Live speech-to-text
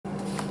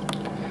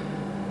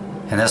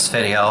In this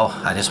video,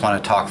 I just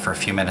want to talk for a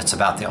few minutes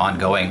about the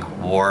ongoing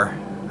war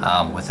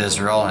with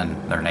Israel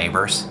and their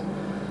neighbors.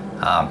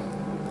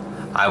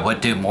 I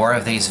would do more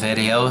of these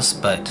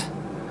videos, but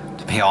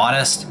to be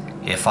honest,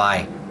 if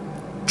I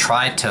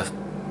tried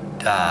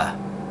to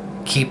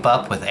keep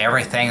up with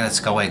everything that's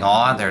going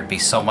on, there'd be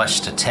so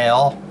much to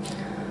tell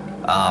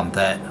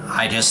that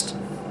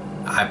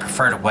I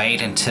prefer to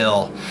wait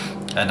until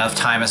enough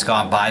time has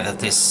gone by that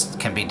this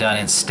can be done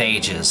in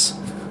stages,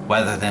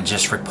 rather than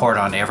just report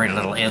on every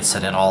little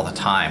incident all the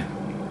time.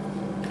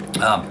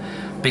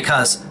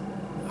 Because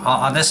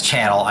on this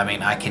channel, I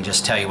mean, I can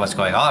just tell you what's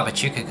going on,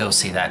 but you could go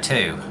see that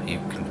too. You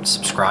can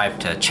subscribe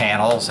to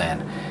channels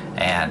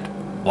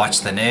and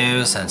watch the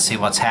news and see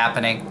what's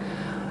happening.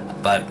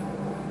 But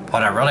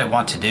what I really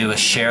want to do is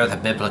share the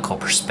biblical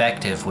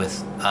perspective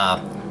with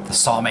the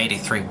Psalm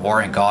 83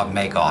 war in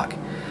Gog-Magog.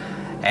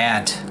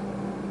 And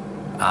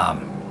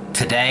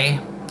today,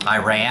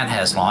 Iran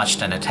has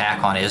launched an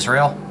attack on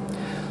Israel.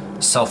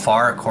 So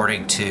far,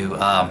 according to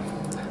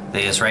the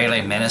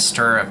Israeli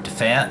Minister of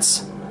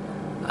Defense,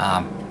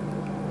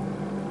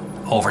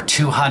 over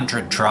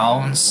 200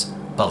 drones,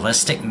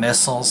 ballistic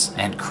missiles,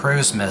 and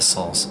cruise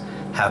missiles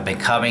have been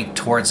coming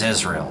towards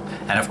Israel.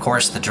 And of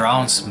course, the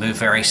drones move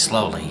very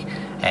slowly,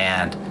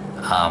 and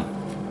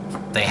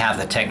they have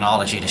the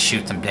technology to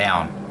shoot them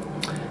down.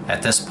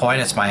 At this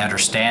point, it's my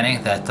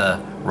understanding that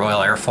the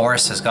Royal Air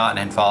Force has gotten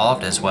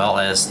involved, as well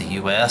as the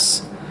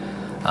U.S.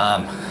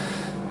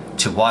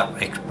 To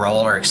what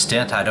role or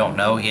extent, I don't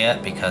know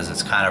yet, because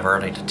it's kind of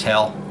early to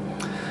tell.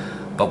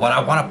 But what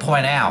I want to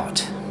point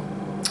out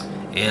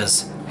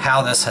is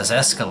how this has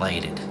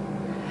escalated.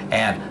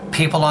 And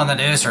people on the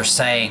news are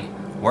saying,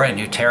 we're in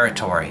new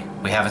territory.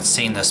 We haven't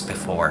seen this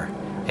before.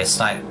 It's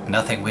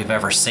nothing we've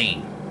ever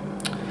seen.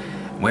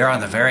 We're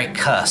on the very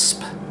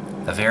cusp,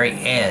 the very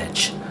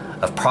edge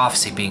of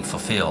prophecy being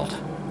fulfilled.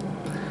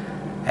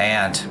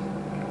 And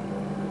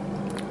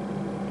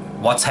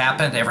what's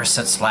happened ever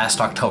since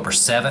last October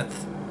 7th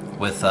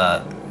with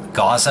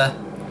Gaza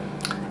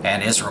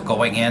and Israel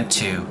going in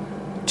to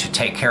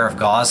take care of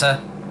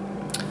Gaza,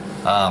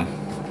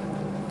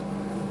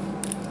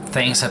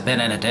 things have been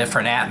in a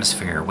different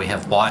atmosphere. We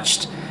have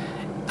watched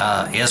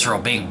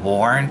Israel being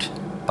warned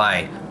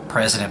by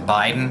President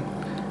Biden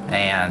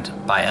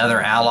and by other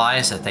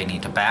allies that they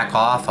need to back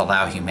off,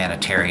 allow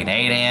humanitarian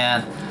aid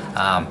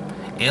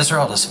in.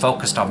 Israel is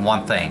focused on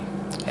one thing,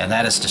 and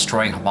that is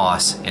destroying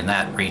Hamas in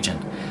that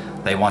region.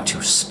 They want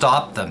to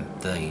stop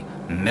the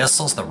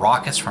missiles, the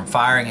rockets from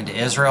firing into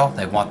Israel.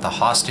 They want the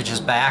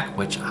hostages back,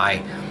 which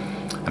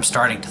I'm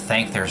starting to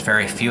think there's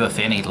very few, if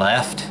any,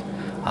 left.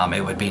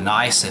 It would be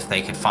nice if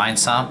they could find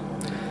some,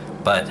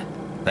 but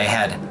they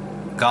had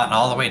gotten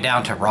all the way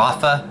down to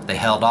Rafah. They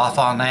held off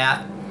on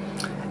that,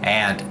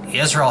 and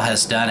Israel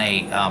has done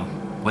a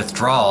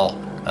withdrawal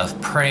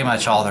of pretty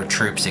much all their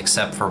troops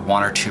except for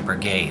 1 or 2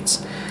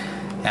 brigades.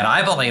 And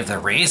I believe the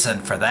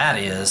reason for that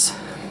is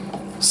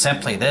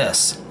simply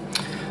this: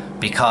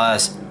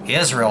 because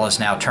Israel is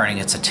now turning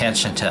its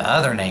attention to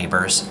other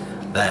neighbors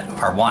that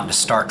are wanting to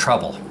start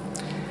trouble.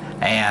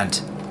 And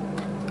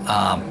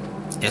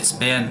it's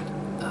been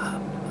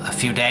a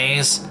few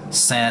days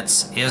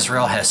since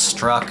Israel has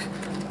struck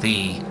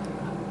the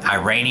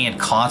Iranian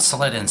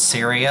consulate in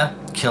Syria,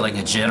 killing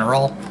a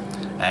general,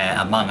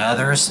 among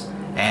others.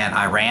 And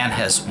Iran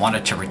has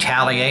wanted to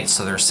retaliate,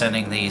 so they're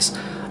sending these,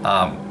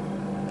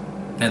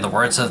 in the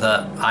words of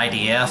the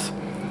IDF,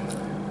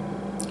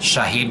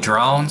 Shahed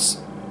drones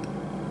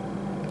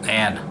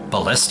and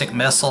ballistic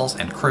missiles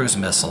and cruise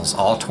missiles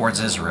all towards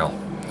Israel.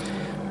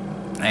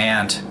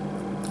 And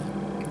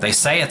they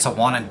say it's a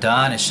one and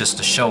done, it's just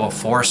a show of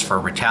force for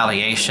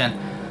retaliation.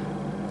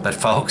 But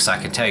folks, I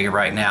can tell you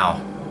right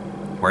now,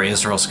 where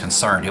Israel's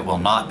concerned, it will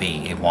not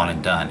be a one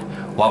and done.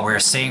 What we're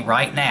seeing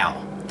right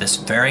now, this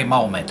very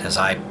moment, as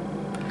I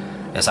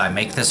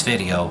make this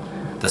video,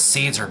 the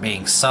seeds are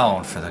being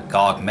sown for the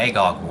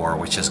Gog-Magog war,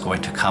 which is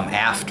going to come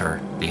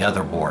after the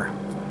other war.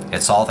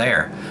 It's all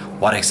there.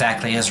 What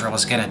exactly Israel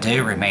is going to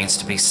do remains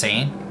to be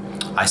seen.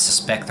 I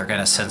suspect they're going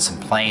to send some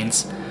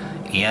planes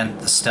in,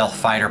 the stealth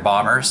fighter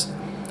bombers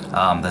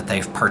that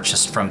they've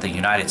purchased from the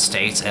United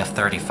States,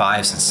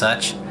 F-35s and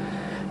such,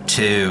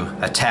 to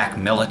attack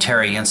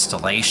military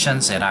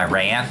installations in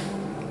Iran.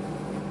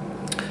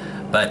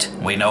 But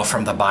we know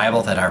from the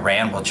Bible that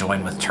Iran will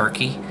join with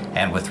Turkey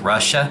and with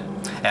Russia.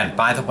 And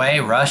by the way,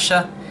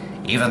 Russia,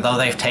 even though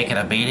they've taken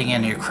a beating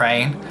in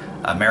Ukraine,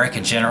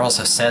 American generals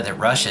have said that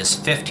Russia is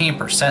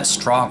 15%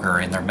 stronger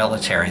in their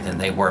military than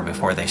they were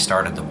before they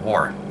started the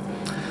war.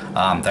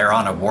 They're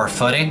on a war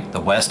footing. The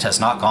West has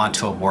not gone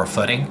to a war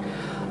footing.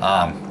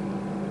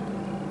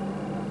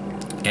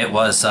 It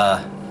was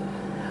a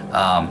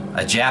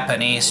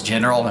Japanese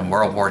general in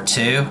World War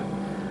II.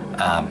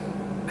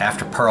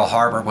 After Pearl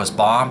Harbor was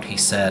bombed, he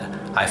said,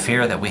 "I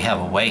fear that we have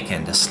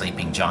awakened a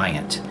sleeping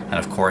giant." And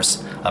of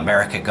course,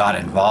 America got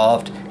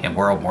involved in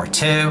World War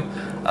II.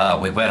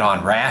 We went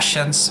on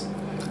rations.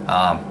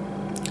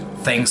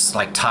 Things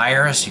like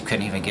tires, you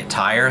couldn't even get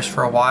tires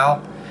for a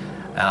while.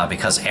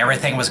 because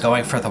everything was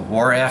going for the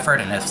war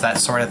effort. And if that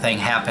sort of thing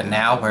happened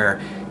now,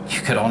 where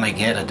you could only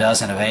get a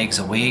dozen of eggs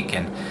a week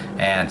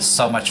and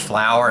so much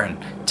flour and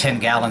 10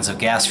 gallons of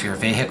gas for your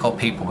vehicle,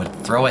 people would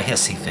throw a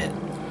hissy fit.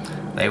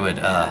 They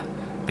would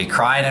be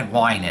crying and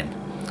whining.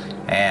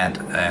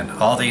 And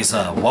all these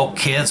woke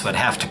kids would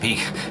have to be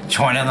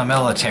joining the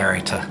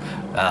military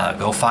to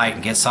go fight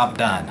and get something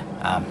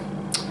done.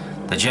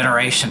 The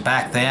generation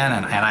back then,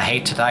 and I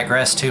hate to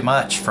digress too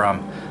much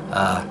from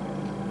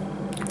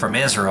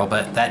Israel,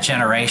 but that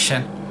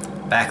generation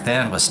back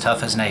then was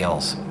tough as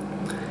nails,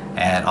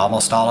 and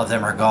almost all of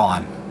them are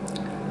gone.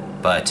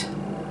 But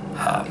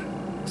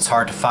it's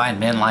hard to find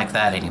men like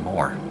that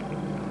anymore.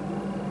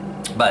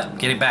 But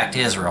getting back to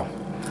Israel,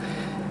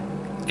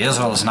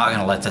 Israel is not going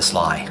to let this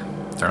lie.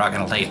 They're not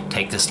going to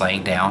take this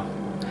laying down.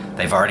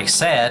 They've already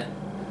said,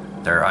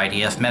 their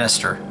IDF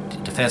minister,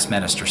 defense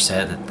minister,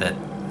 said that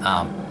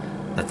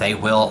they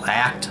will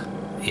act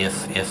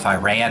if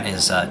Iran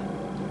is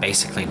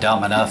basically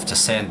dumb enough to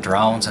send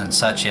drones and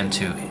such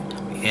into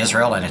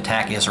Israel and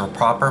attack Israel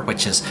proper,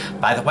 which is,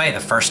 by the way, the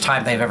first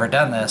time they've ever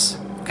done this.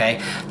 Okay,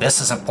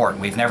 this is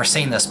important. We've never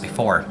seen this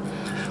before.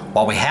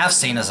 What we have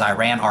seen is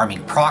Iran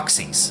arming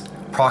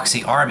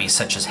proxy armies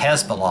such as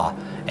Hezbollah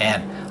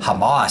and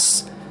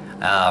Hamas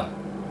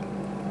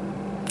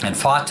and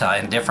Fatah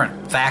and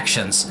different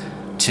factions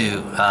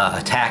to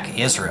attack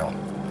Israel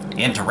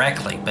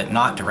indirectly, but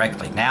not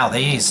directly. Now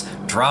these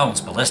drones,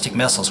 ballistic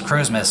missiles,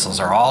 cruise missiles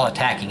are all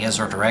attacking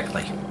Israel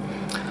directly.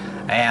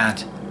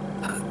 And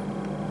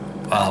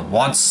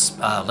once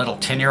a little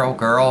 10-year-old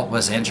girl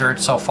was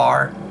injured so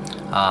far,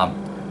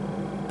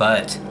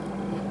 but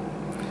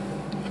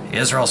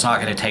Israel's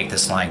not going to take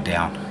this lying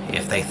down.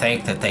 If they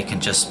think that they can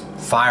just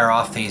fire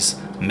off these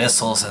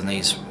missiles and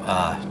these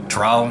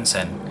drones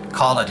and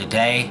call it a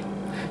day,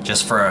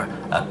 just for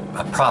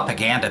a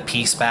propaganda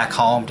piece back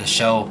home to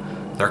show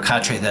their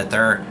country that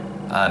they're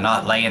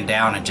not laying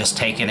down and just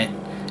taking it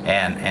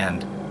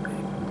and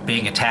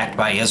being attacked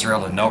by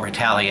Israel and no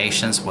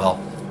retaliations, well,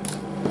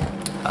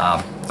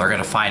 they're going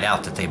to find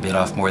out that they bit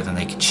off more than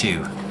they could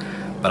chew.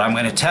 But I'm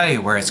going to tell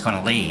you where it's going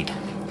to lead,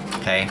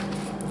 okay?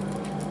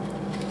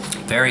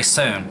 Very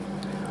soon,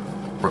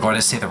 we're going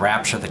to see the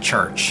rapture of the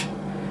church,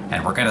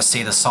 and we're going to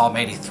see the Psalm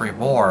 83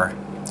 war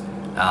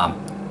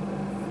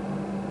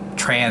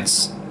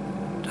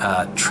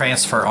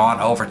transfer on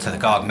over to the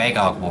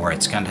Gog-Magog war.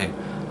 It's going to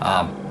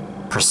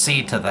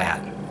proceed to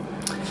that.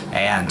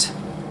 And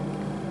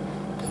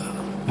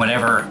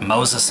whenever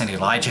Moses and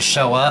Elijah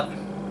show up,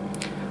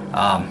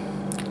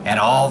 and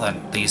all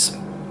these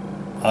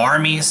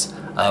armies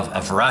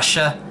of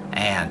Russia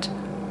and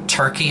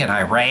Turkey and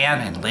Iran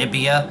and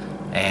Libya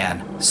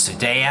and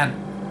Sudan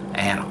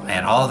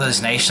and all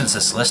those nations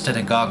that's listed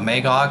in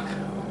Gog-Magog,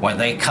 when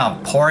they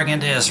come pouring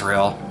into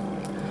Israel,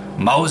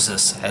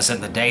 Moses, as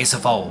in the days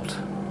of old,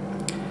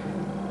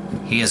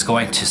 he is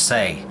going to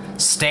say,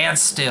 "Stand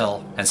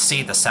still and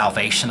see the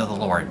salvation of the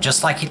Lord."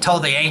 Just like he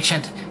told the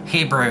ancient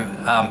Hebrew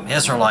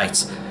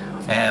Israelites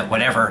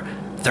whenever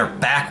their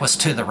back was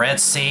to the Red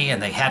Sea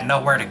and they had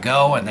nowhere to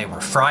go and they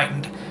were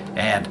frightened,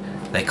 and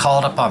they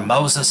called upon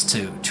Moses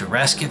to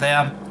rescue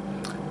them,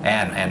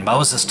 and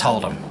Moses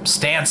told them,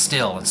 "Stand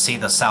still and see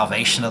the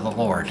salvation of the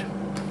Lord."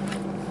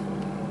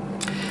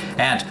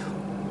 And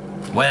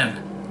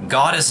when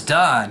God is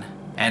done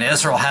and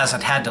Israel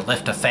hasn't had to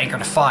lift a finger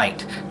to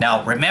fight.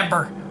 Now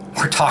remember,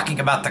 we're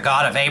talking about the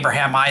God of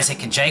Abraham,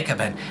 Isaac, and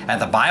Jacob,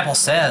 and the Bible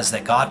says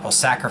that God will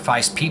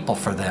sacrifice people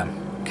for them,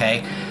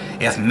 okay?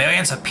 If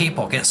millions of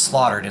people get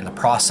slaughtered in the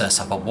process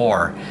of a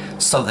war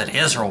so that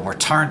Israel will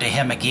turn to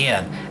him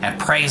again and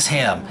praise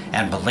him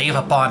and believe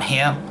upon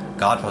him,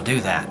 God will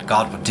do that.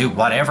 God will do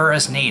whatever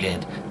is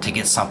needed to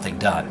get something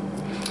done.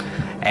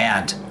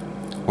 And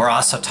we're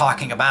also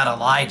talking about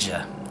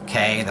Elijah,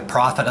 okay, the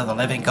prophet of the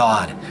living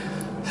God,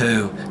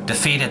 who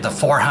defeated the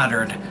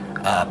 400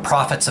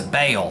 prophets of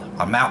Baal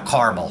on Mount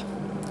Carmel.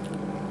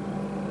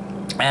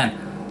 And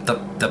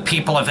the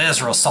people of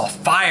Israel saw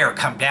fire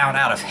come down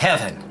out of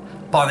heaven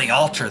upon the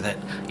altar that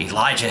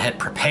Elijah had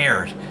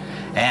prepared,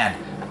 and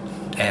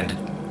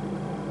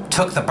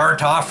took the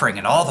burnt offering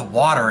and all the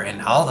water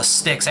and all the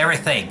sticks,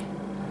 everything,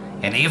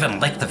 and even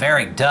licked the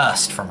very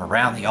dust from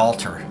around the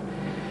altar.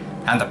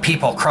 And the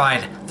people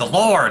cried, "The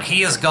Lord,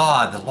 He is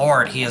God! The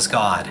Lord, He is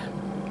God!"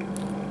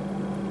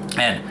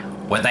 And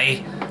when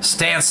they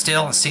stand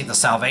still and see the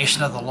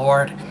salvation of the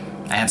Lord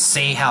and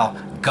see how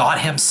God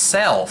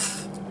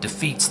Himself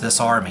defeats this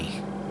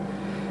army,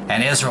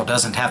 and Israel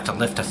doesn't have to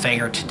lift a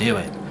finger to do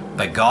it,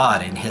 but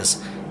God in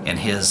His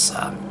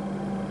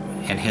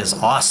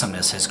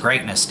awesomeness, His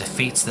greatness,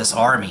 defeats this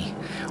army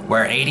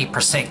where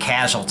 80%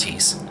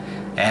 casualties,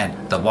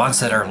 and the ones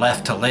that are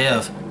left to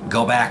live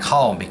go back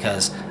home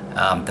because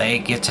they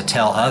get to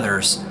tell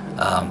others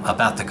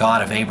about the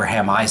God of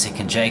Abraham, Isaac,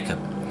 and Jacob.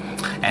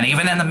 And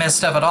even in the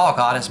midst of it all,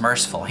 God is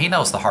merciful. He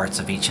knows the hearts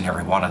of each and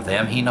every one of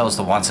them. He knows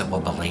the ones that will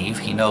believe.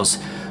 He knows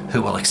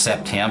who will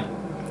accept Him.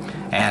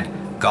 And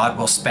God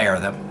will spare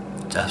them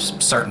to a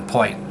certain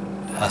point,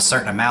 a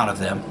certain amount of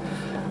them.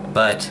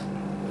 But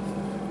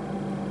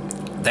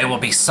They will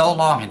be so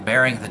long in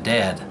burying the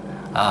dead.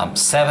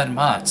 7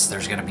 months.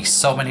 There's going to be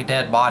so many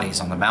dead bodies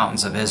on the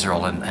mountains of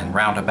Israel and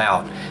round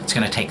about. It's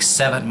going to take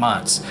 7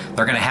 months.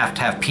 They're going to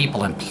have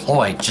people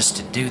employed just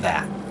to do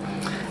that.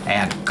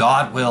 And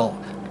God will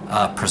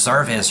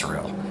preserve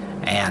Israel.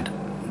 And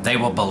they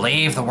will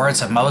believe the words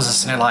of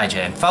Moses and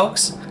Elijah. And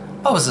folks,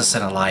 Moses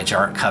and Elijah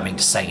aren't coming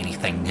to say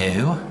anything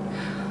new.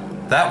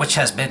 That which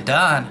has been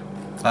done.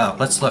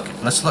 Let's look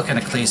in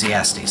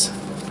Ecclesiastes.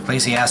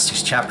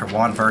 Ecclesiastes chapter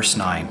 1 verse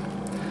 9.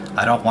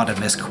 I don't want to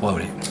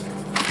misquote it.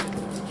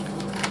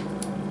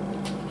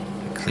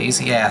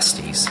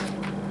 Ecclesiastes,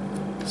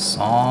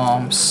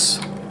 Psalms,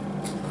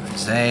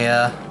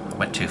 Isaiah, I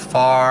went too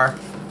far,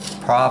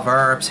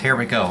 Proverbs, here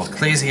we go.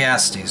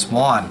 Ecclesiastes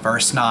 1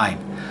 verse 9.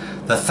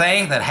 The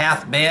thing that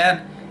hath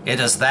been, it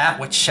is that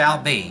which shall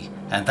be,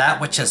 and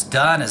that which is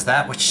done is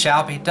that which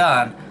shall be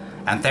done,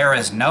 and there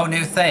is no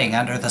new thing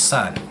under the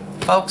sun.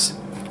 Folks,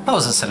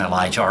 Moses and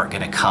Elijah aren't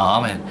going to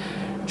come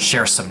and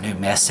share some new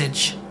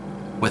message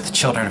with the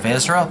children of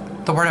Israel.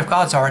 The Word of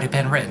God's already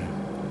been written.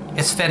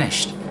 It's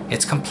finished.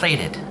 It's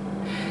completed.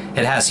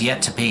 It has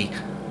yet to be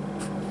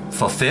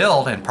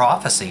fulfilled in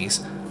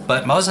prophecies,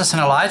 but Moses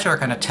and Elijah are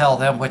going to tell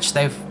them which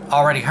they've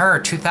already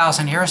heard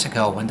 2,000 years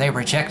ago when they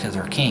rejected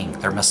their king,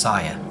 their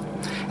Messiah.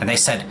 And they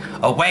said,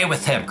 "Away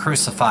with him,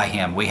 crucify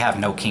him, we have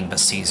no king but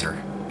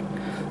Caesar."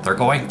 They're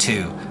going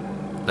to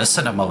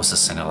listen to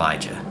Moses and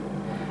Elijah,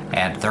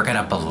 and they're going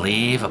to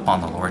believe upon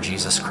the Lord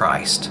Jesus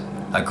Christ.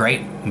 A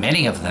great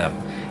many of them,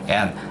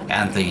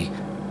 and the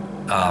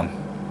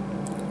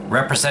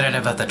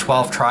representative of the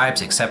 12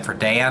 tribes except for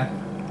Dan,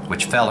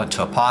 which fell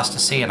into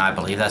apostasy, and I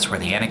believe that's where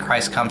the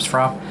Antichrist comes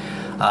from.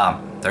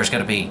 There's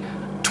going to be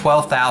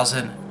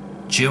 12,000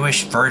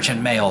 Jewish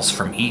virgin males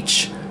from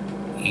each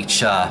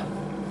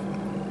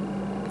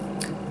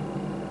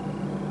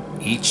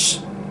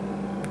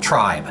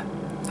tribe.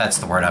 That's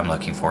the word I'm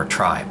looking for,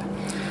 tribe.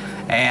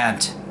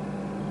 And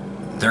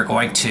they're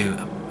going to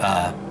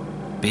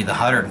be the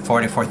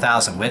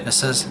 144,000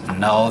 witnesses.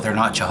 No, they're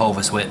not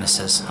Jehovah's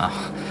Witnesses.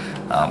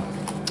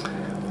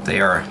 They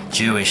are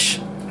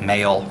Jewish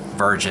male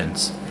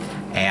virgins,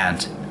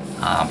 and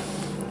I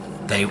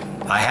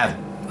have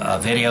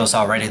videos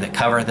already that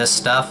cover this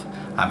stuff.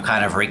 I'm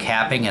kind of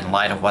recapping in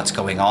light of what's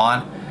going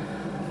on,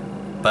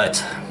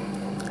 but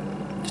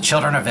the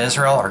children of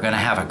Israel are going to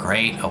have a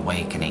great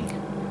awakening,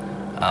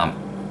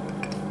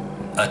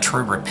 a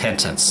true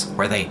repentance,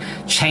 where they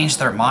change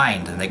their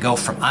mind and they go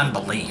from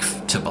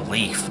unbelief to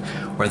belief,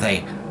 where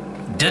they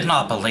did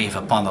not believe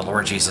upon the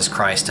Lord Jesus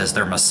Christ as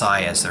their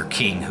Messiah, as their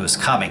King who's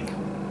coming,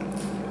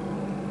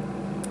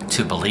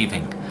 to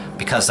believing,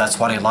 because that's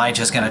what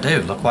Elijah is going to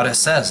do. Look what it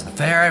says, the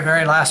very,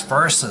 very last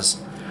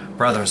verses,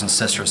 brothers and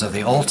sisters, of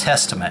the Old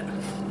Testament.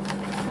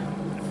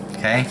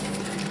 Okay?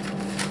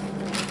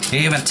 He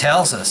even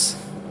tells us,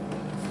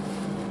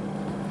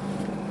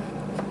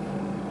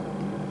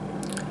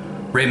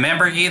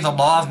 "Remember ye the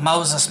law of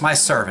Moses my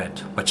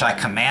servant, which I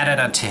commanded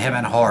unto him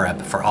in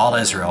Horeb for all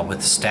Israel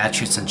with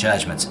statutes and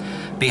judgments.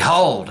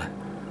 Behold,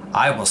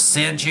 I will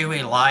send you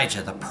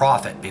Elijah the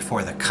prophet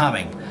before the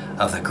coming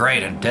of the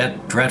great and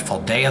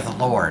dreadful day of the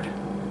Lord."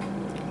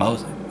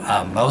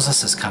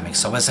 Moses is coming,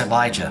 so is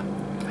Elijah.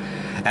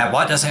 And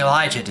what does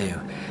Elijah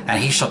do?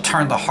 "And he shall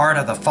turn the heart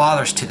of the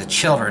fathers to the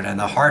children, and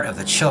the heart of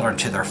the children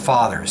to their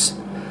fathers,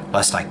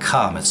 lest I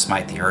come and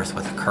smite the earth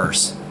with a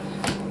curse."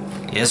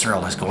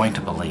 Israel is going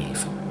to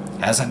believe.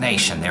 As a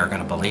nation, they are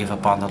going to believe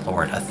upon the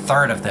Lord. A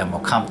third of them will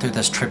come through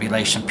this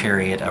tribulation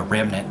period, a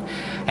remnant,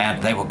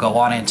 and they will go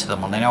on into the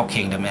millennial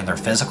kingdom in their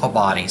physical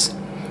bodies.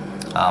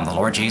 The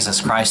Lord Jesus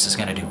Christ is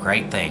going to do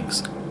great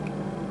things.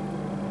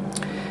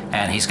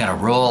 And he's going to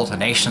rule the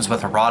nations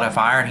with a rod of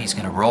iron. He's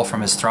going to rule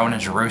from his throne in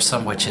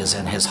Jerusalem, which is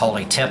in his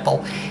holy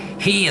temple.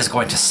 He is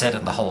going to sit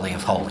in the Holy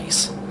of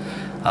Holies.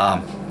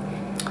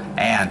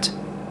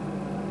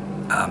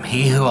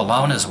 He who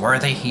alone is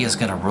worthy, he is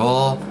going to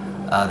rule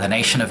the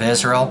nation of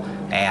Israel,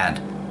 and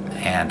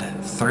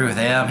through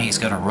them he's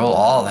going to rule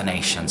all the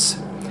nations.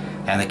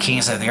 And the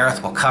kings of the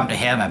earth will come to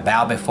him and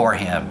bow before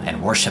him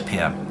and worship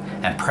him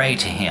and pray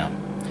to him,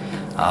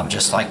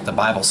 just like the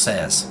Bible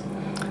says.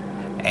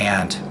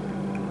 And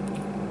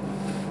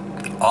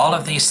all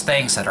of these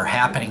things that are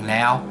happening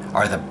now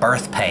are the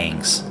birth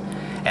pangs,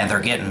 and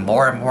they're getting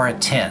more and more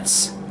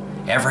intense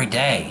every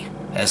day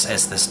as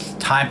this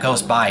time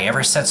goes by.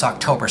 Ever since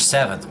October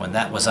 7th, when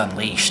that was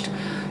unleashed,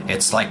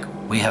 it's like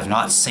we have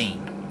not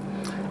seen.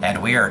 And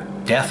we are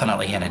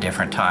definitely in a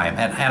different time.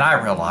 And I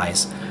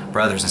realize,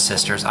 brothers and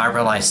sisters, I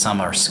realize some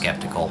are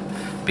skeptical,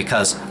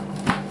 because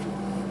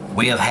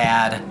we have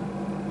had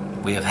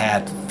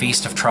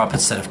Feast of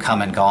Trumpets that have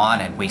come and gone,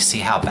 and we see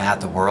how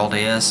bad the world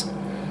is.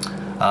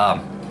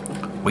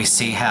 We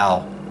see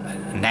how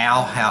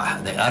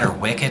the utter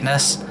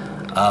wickedness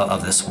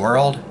of this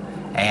world,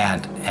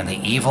 and the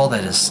evil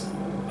that is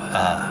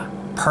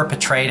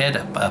perpetrated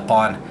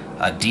upon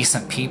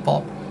decent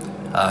people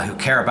who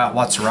care about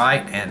what's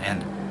right,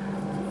 and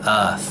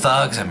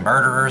thugs and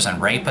murderers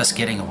and rapists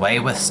getting away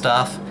with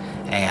stuff,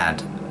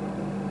 and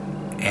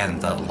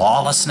the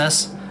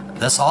lawlessness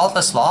all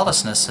this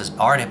lawlessness has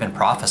already been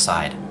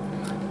prophesied,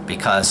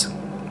 because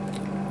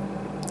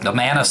the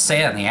man of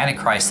sin, the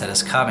Antichrist that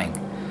is coming,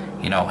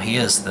 he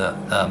is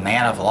the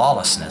man of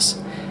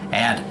lawlessness.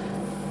 And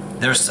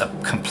there's a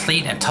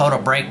complete and total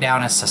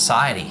breakdown in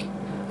society.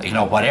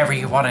 Whatever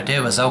you want to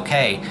do is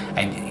okay,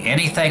 and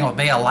anything will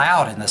be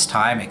allowed in this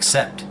time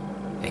except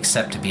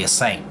to be a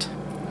saint.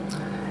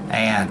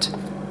 And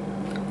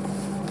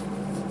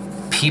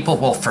people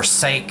will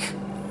forsake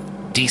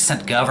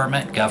decent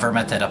government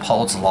that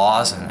upholds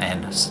laws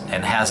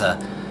and has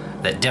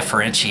that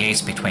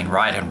differentiates between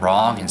right and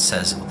wrong and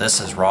says, well, this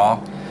is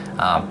wrong,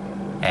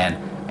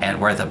 and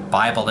where the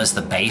Bible is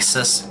the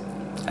basis.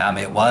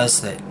 It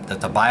was that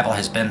the Bible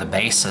has been the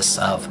basis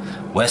of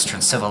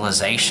Western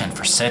civilization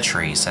for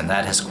centuries, and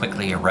that has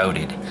quickly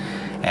eroded.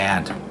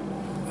 And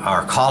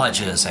our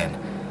colleges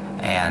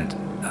and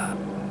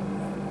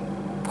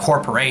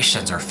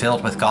corporations are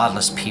filled with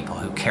godless people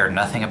who care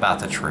nothing about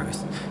the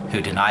truth, who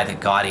deny that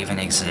God even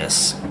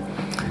exists.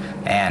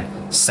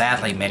 And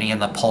sadly, many in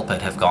the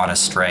pulpit have gone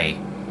astray,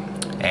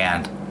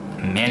 and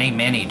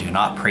many do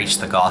not preach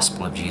the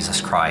gospel of Jesus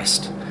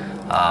Christ.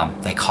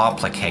 They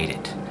complicate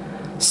it,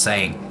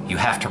 saying you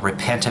have to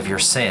repent of your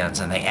sins,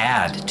 and they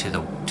add to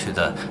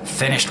the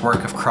finished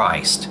work of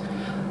Christ.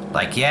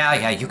 Like,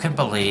 yeah, you can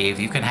believe,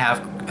 you can have,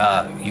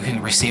 you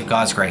can receive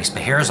God's grace,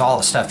 but here's all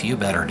the stuff you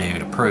better do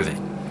to prove it.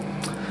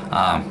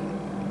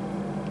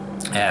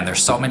 And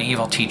there's so many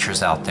evil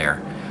teachers out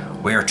there.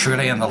 We are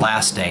truly in the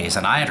last days,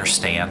 and I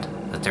understand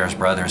that there's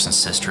brothers and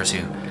sisters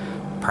who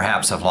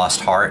perhaps have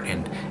lost heart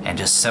and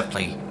just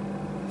simply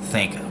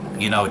think,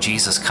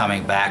 Jesus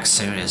coming back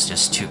soon is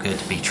just too good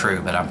to be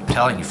true. But I'm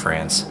telling you,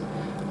 friends,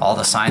 all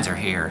the signs are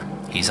here.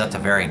 He's at the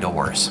very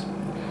doors.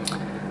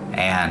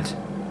 And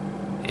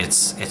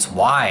it's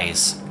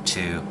wise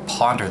to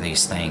ponder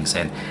these things.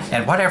 And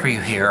whatever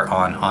you hear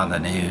on the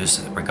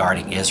news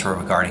regarding Israel,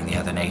 regarding the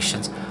other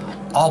nations,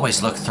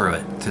 always look through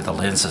it through the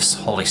lens of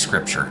Holy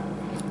Scripture,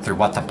 through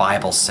what the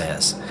Bible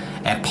says,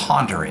 and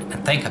ponder it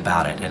and think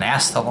about it and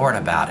ask the Lord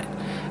about it.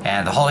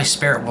 And the Holy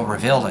Spirit will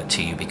reveal it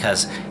to you,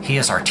 because He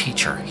is our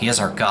teacher, He is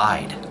our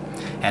guide,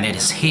 and it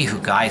is He who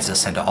guides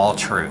us into all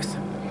truth.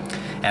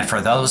 And for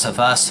those of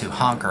us who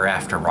hunger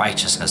after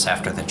righteousness,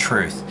 after the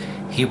truth,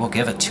 He will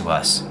give it to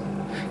us.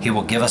 He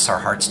will give us our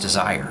heart's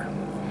desire.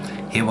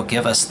 He will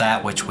give us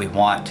that which we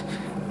want,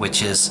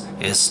 which is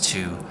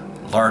to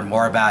learn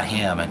more about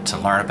Him and to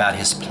learn about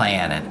His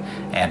plan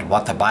and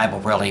what the Bible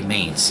really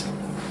means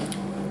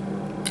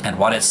and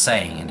what it's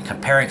saying, and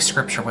comparing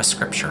Scripture with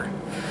Scripture.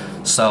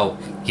 So,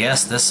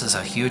 yes, this is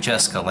a huge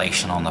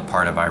escalation on the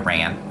part of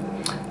Iran,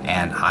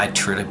 and I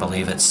truly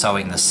believe it's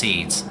sowing the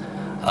seeds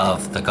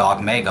of the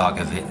Gog-Magog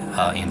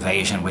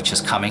invasion, which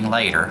is coming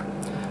later.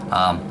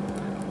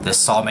 This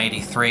Psalm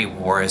 83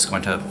 war is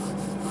going to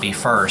be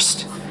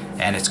first,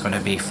 and it's going to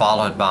be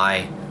followed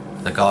by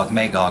the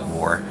Gog-Magog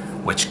war,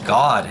 which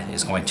God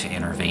is going to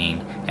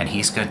intervene, and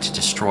He's going to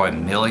destroy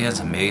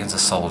millions and millions of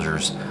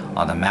soldiers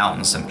on the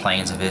mountains and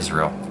plains of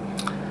Israel.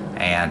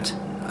 And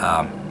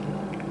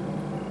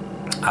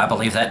I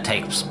believe that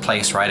takes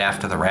place right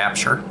after the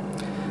rapture.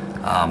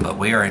 But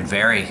we are in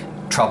very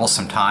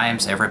troublesome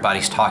times.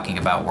 Everybody's talking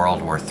about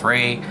World War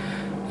III.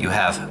 You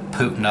have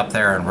Putin up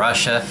there in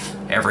Russia.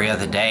 Every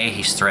other day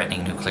he's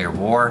threatening nuclear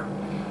war.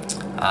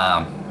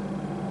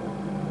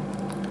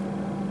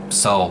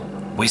 So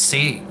we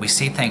see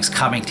things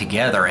coming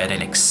together at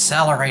an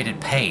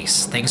accelerated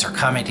pace. Things are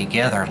coming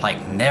together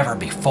like never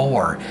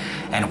before,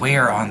 and we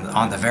are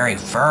on the very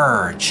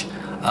verge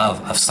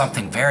of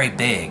something very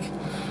big.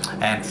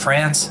 And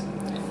friends,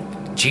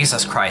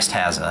 Jesus Christ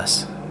has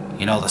us.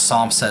 The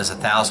Psalm says,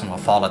 1,000 will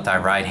fall at thy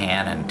right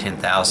hand and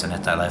 10,000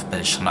 at thy left, but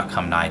it shall not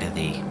come nigh to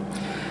thee.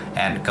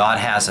 And God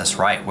has us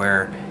right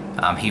where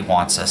He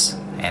wants us,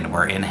 and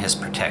we're in His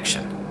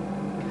protection.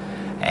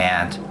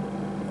 And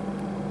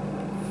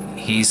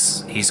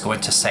He's going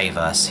to save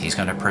us. He's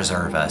going to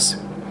preserve us.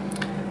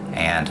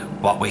 And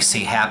what we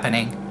see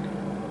happening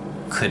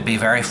could be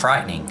very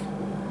frightening,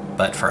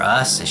 but for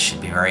us it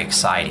should be very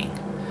exciting,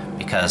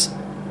 because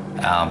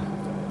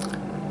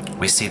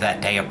we see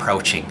that day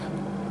approaching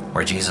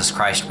where Jesus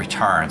Christ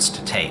returns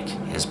to take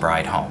His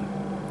bride home.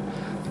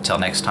 Until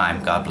next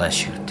time, God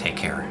bless you. Take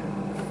care.